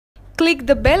Click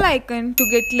the bell icon to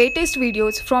get latest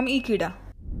videos from Ekeeda.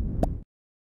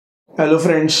 Hello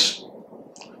friends,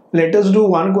 let us do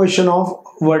one question of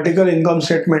vertical income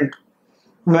statement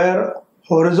where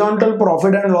horizontal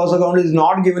profit and loss account is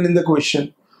not given in the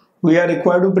question. We are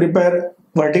required to prepare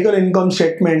vertical income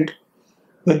statement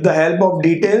with the help of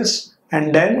details,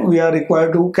 and then we are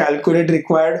required to calculate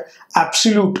required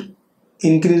absolute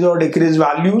increase or decrease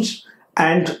values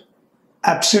and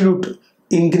absolute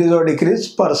increase or decrease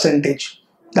percentage,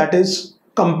 that is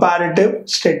comparative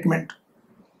statement.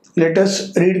 Let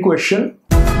us read question.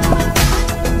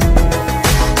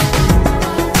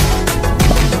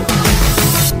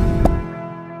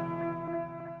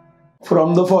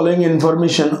 From the following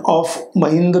information of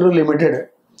Mahindra Limited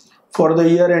for the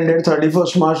year ended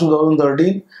 31st March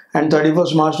 2013 and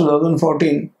 31st March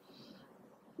 2014,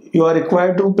 you are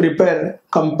required to prepare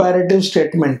comparative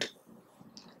statement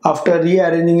after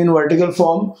rearranging in vertical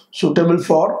form suitable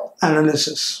for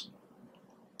analysis.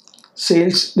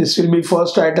 Sales, this will be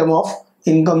first item of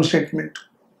income statement.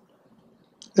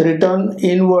 Return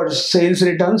inwards, sales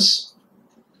returns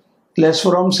less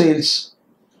from sales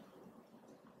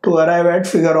to arrive at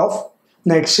figure of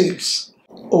net sales.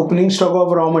 Opening stock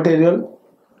of raw material,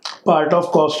 part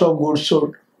of cost of goods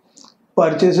sold.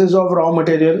 Purchases of raw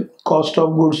material, cost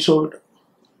of goods sold.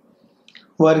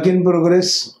 Work in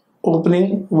progress,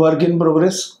 opening, work in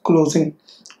progress, closing.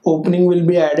 Opening will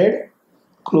be added,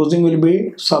 closing will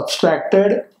be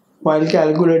subtracted while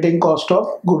calculating cost of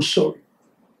goods sold.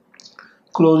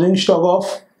 Closing stock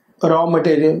of raw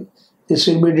material, this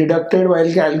will be deducted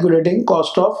while calculating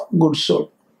cost of goods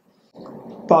sold.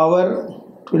 Power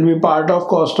will be part of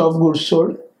cost of goods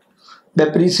sold.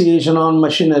 Depreciation on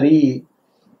machinery,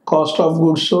 cost of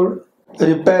goods sold.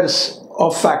 Repairs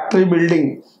of factory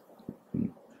building,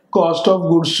 cost of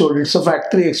goods sold, it's a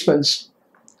factory expense.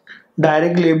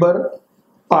 Direct labor,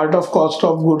 part of cost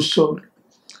of goods sold.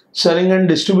 Selling and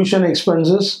distribution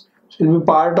expenses will be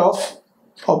part of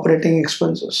operating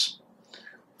expenses.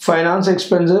 Finance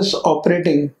expenses,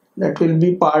 operating, that will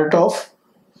be part of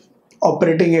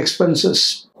operating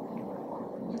expenses.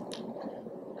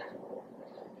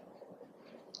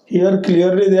 Here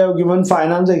clearly they have given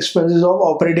finance expenses of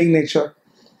operating nature.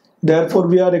 Therefore,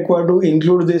 we are required to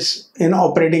include this in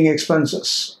operating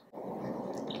expenses.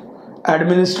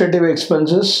 Administrative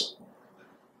expenses,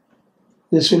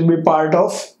 this will be part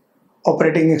of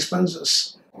operating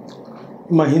expenses.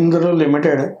 Mahindra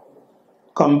Limited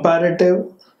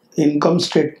comparative income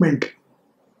statement.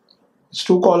 These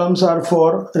two columns are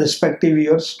for respective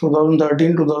years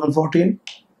 2013-2014.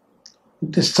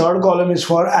 This third column is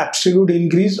for absolute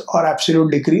increase or absolute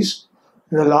decrease.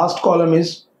 The last column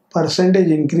is percentage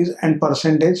increase and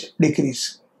percentage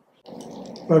decrease.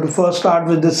 We have to first start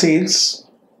with the sales.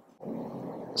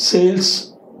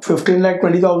 Sales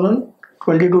 15,20,000,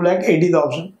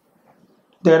 22,80,000.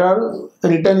 There are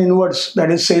return inwards,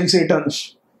 that is sales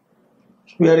returns.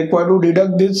 We are required to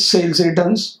deduct these sales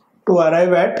returns to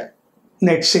arrive at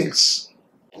net sales.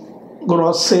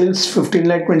 Gross sales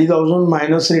 15,20,000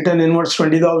 minus return inwards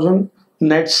 20,000.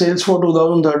 Net sales for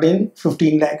 2013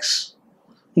 15 lakhs.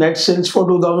 Net sales for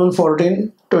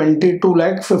 2014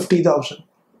 22,50,000.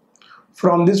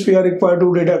 From this we are required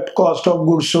to deduct cost of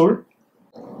goods sold.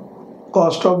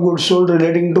 Cost of goods sold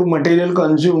relating to material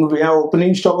consumed, we have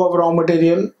opening stock of raw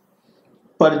material,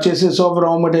 purchases of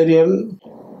raw material,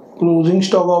 closing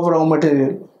stock of raw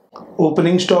material.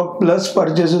 Opening stock plus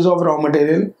purchases of raw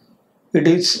material, it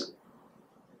is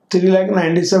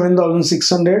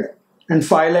 3,97,600 and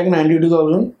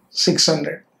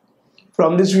 5,92,600.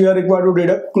 From this we are required to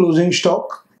deduct closing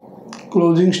stock.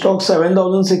 Closing stock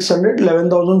 7,600,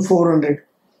 11,400.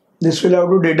 This will have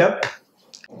to deduct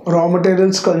raw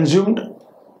materials consumed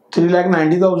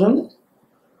 3,90,000,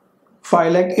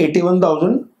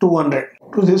 5,81,200.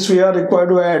 To this we are required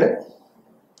to add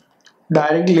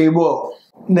direct labor.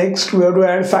 Next we have to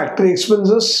add factory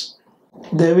expenses.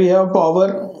 There we have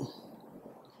power,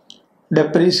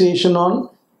 depreciation on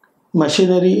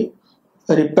machinery,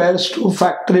 repairs to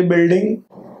factory building.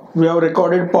 We have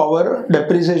recorded power,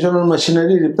 depreciation on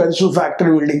machinery, repairs to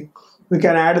factory building. We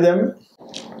can add them.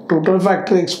 Total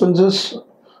factory expenses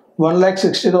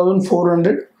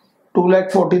 1,60,400,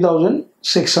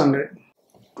 2,40,600.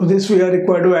 To this we are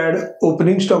required to add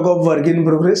opening stock of work in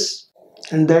progress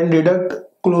and then deduct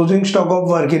closing stock of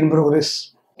work in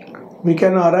progress. We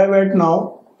can arrive at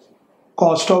now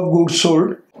cost of goods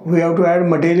sold. We have to add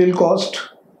material cost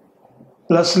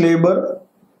plus labor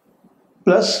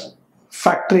plus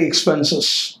factory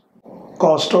expenses.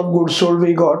 Cost of goods sold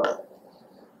we got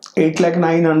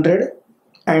 8,900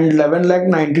 and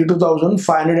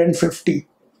 11,92,550.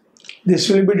 This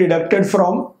will be deducted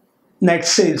from net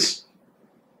sales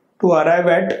to arrive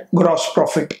at gross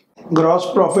profit. Gross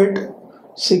profit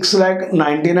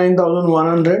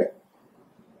 6,99,100,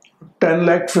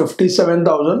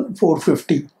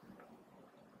 10,57,450.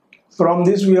 From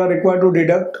this we are required to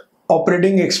deduct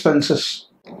operating expenses.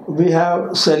 We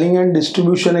have selling and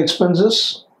distribution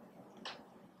expenses,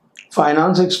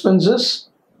 finance expenses,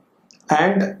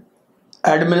 and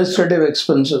administrative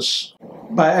expenses.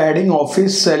 By adding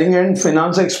office, selling and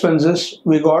finance expenses,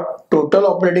 we got total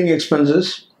operating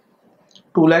expenses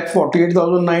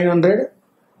 2,48,900,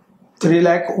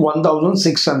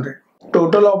 3,01,600.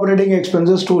 Total operating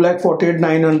expenses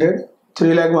 2,48,900,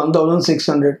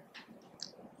 3,01,600.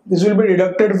 This will be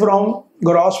deducted from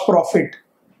gross profit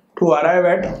to arrive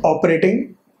at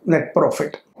operating net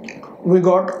profit. We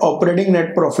got operating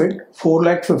net profit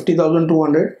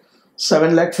 4,50,200,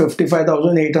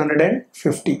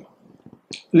 7,55,850.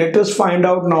 Let us find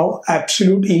out now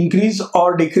absolute increase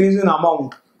or decrease in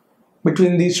amount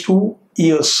between these 2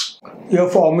 years. Your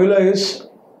formula is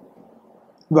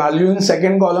value in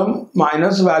second column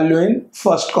minus value in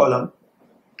first column.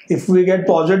 If we get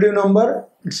positive number,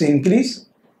 it's increase.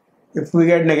 If we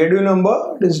get negative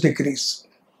number, it is decrease.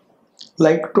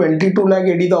 Like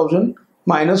 22,80,000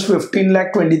 minus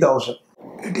 15,20,000.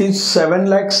 It is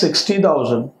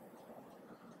 7,60,000.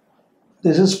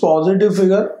 This is positive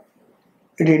figure.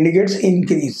 It indicates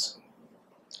increase.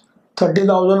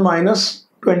 30,000 minus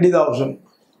 20,000.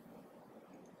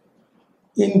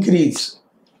 Increase.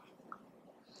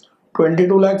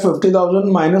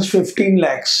 22,50,000 minus 15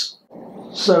 lakhs.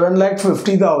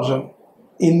 7,50,000.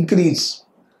 Increase.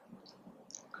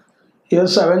 Here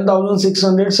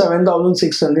 7,600,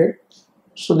 7,600.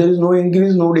 So there is no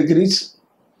increase, no decrease.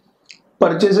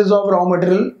 Purchases of raw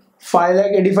material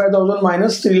 5,85,000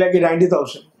 minus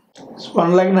 3,90,000.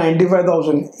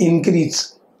 1,95,000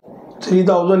 increase.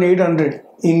 3,800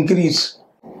 increase.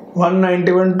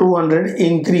 191,200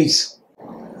 increase.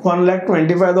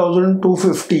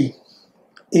 1,25,250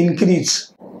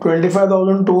 increase.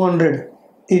 25,200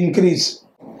 increase.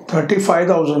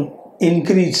 35,000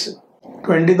 increase.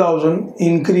 20,000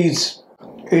 increase.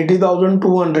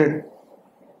 80,200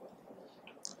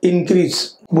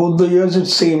 increase. Both the years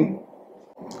it's same.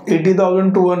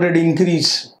 80,200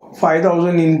 increase.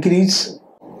 5,000 increase.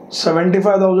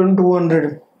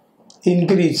 75,200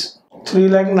 increase.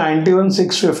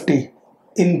 3,91,650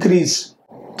 increase.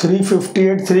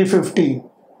 358,350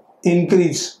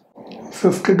 increase.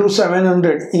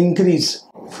 52,700 increase.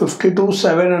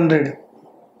 52,700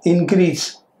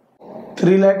 increase.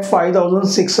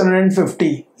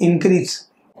 3,05,650 increase.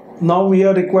 Now we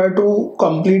are required to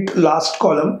complete last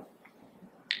column,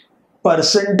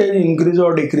 percentage increase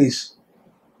or decrease.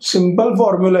 Simple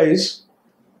formula is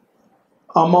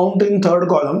amount in third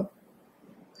column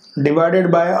divided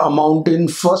by amount in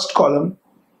first column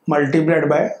multiplied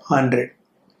by 100.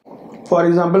 For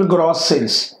example, gross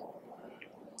sales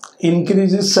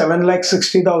increase is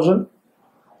 7,60,000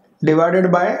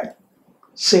 divided by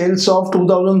sales of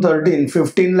 2013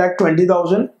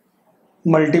 15,20,000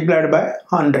 multiplied by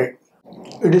 100.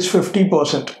 It is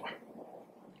 50%.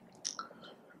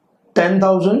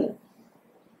 10,000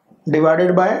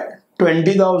 divided by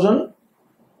 20,000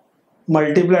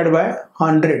 multiplied by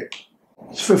 100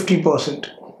 is 50%.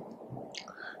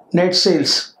 Net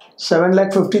sales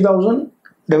 7,50,000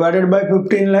 divided by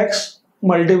 15 lakhs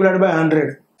multiplied by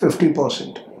 100,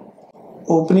 50%.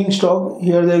 Opening stock,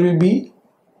 here there will be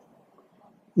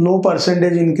no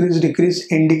percentage increase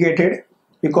decrease indicated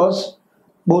because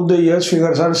both the years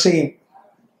figures are same.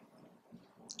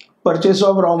 Purchase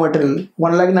of raw material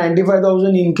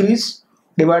 1,95,000 increase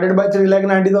divided by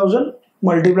 3,90,000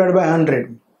 multiplied by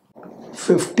 100,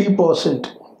 50%.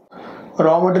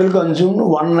 Raw material consumed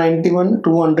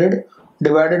 191,200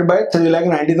 divided by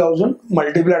 3,90,000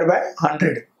 multiplied by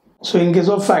 100. So in case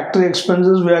of factory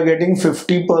expenses we are getting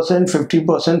 50%, 50%,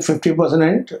 50%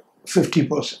 and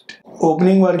 50%.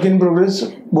 Opening work in progress,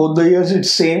 both the years it's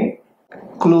same.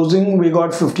 Closing we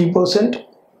got 50%.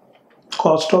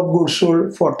 Cost of goods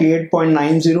sold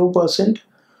 48.90%.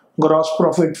 Gross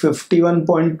profit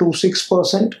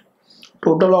 51.26%.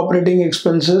 Total operating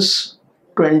expenses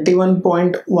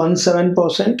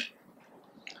 21.17%.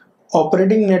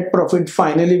 Operating net profit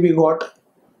finally we got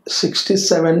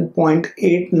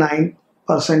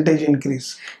 67.89%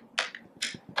 increase.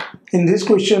 In this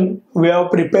question we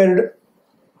have prepared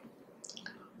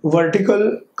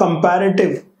vertical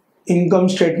comparative income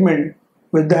statement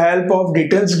with the help of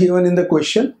details given in the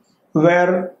question,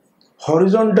 where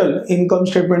horizontal income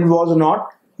statement was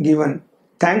not given.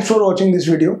 Thanks for watching this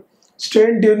video. Stay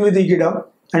in tune with Ekeeda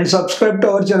and subscribe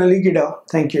to our channel Ekeeda.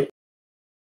 Thank you.